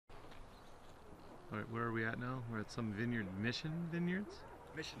Alright, where are we at now? We're at some vineyard, Vineyards?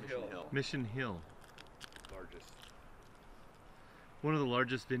 Mission Hill. Mission Hill. Largest. One of the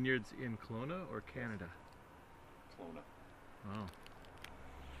largest vineyards in Kelowna or Canada? Kelowna. Wow.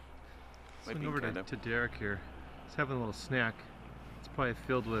 Might Swing be over Canada. to Derek here. He's having a little snack. It's probably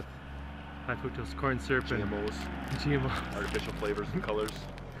filled with high fructose corn syrup GMOs. and GMO. Artificial flavors and colors.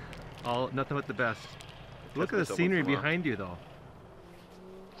 Nothing but the best. Look at the scenery behind you though.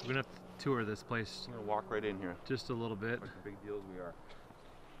 We're gonna have to tour this place I'm gonna walk right in here. just a little bit. Like the big deals we are.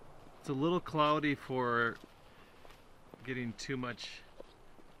 It's a little cloudy for getting too much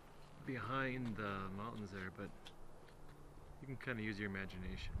behind the mountains there, but you can kind of use your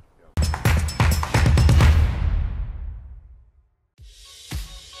imagination.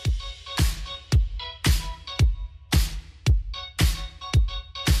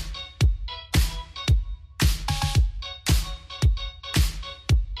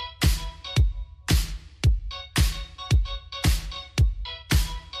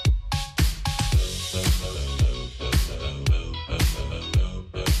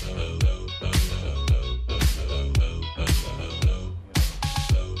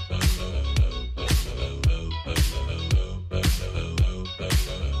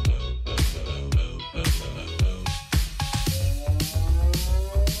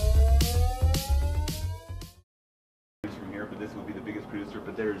 This will be the biggest producer,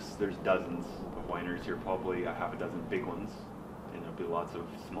 but there's dozens of wineries here, probably a half a dozen big ones, and there'll be lots of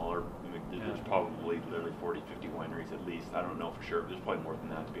smaller. There's probably literally 40, 50 wineries at least. I don't know for sure, but there's probably more than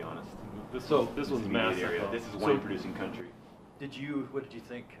that, to be honest. This one's massive. Area. This is wine-producing country. What did you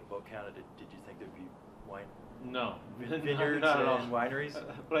think about Canada? Did you think there'd be wine? No. Vineyards not at all. and wineries?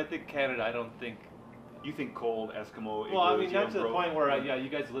 But I think Canada, I don't think. You think cold, Eskimo, Well, I mean, igloos, not to the point where, yeah, you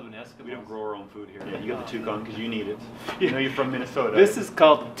guys live in Eskimo. we don't grow our own food here. Yeah, you got the toucan because you need it. You know you're from Minnesota. This is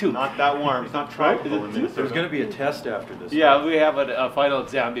called Toot. Not that warm. It's not tropical in Minnesota. There's going to be a test after this. Yeah, we have a final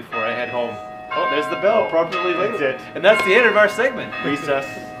exam before I head home. Oh, there's the bell, appropriately labeled. That's it. And that's the end of our segment. Recess.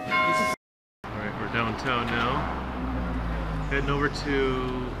 Alright, we're downtown now. Heading over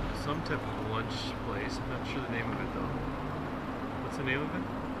to some type of lunch place. I'm not sure the name of it though. What's the name of it?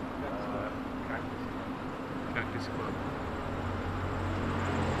 Cactus Club.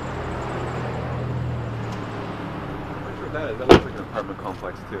 I'm not sure what that is. That looks like an apartment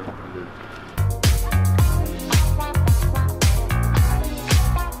complex too.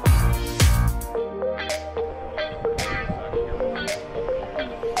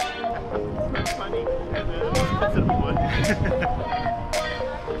 That's funny. That's a good one.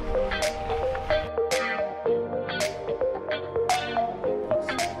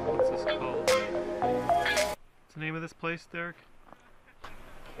 Name of this place, Derek?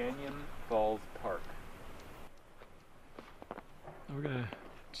 Canyon Falls Park. We're gonna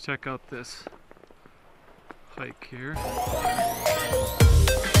check out this hike here.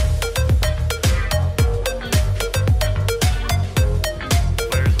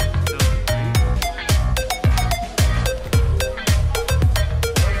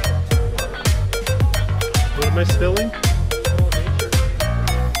 What am I spilling?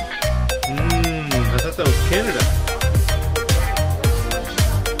 I thought that was Canada.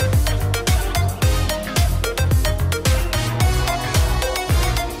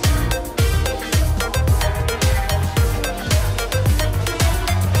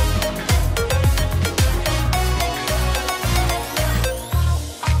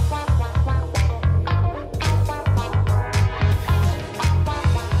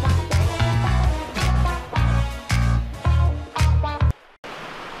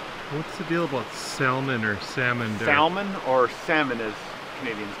 What's the deal about salmon or salmon? Salmon or salmon as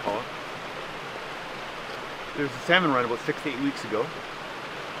Canadians call it. There's a salmon run about 6 to 8 weeks ago,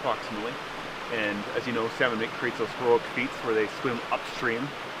 approximately. And as you know, salmon creates those heroic feats where they swim upstream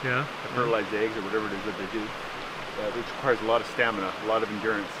Yeah. to fertilize eggs or whatever it is that they do. Which requires a lot of stamina, a lot of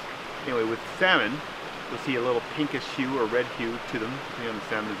endurance. Anyway, with salmon, you'll see a little pinkish hue or red hue to them, depending on the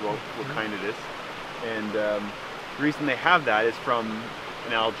salmon as well, what kind it is. And the reason they have that is from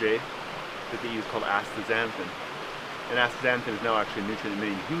an algae that they use called astaxanthin. And astaxanthin is now actually a nutrient that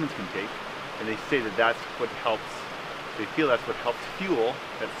many humans can take. And they say that that's what helps, they feel that's what helps fuel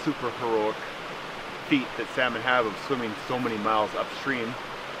that super heroic feat that salmon have of swimming so many miles upstream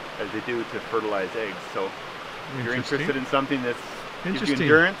as they do to fertilize eggs. So if you're interested in something that's gives you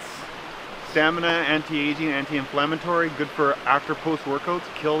endurance, stamina, anti-aging, anti-inflammatory, good for after post workouts,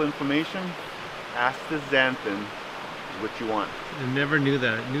 kill inflammation, astaxanthin is what you want. I never knew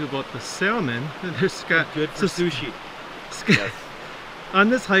that. I knew about the salmon. There's got Good for sushi. Yes. On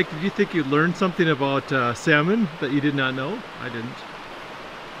this hike, did you think you learned something about salmon that you did not know? I didn't.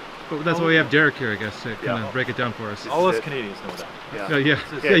 But that's why we have Derek here, I guess, to kind of break it down for us. All us Canadians know that. Yeah.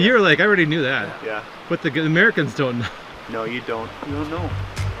 Yeah, you're like, I already knew that. Yeah. But the Americans don't know. No, you don't. You don't know.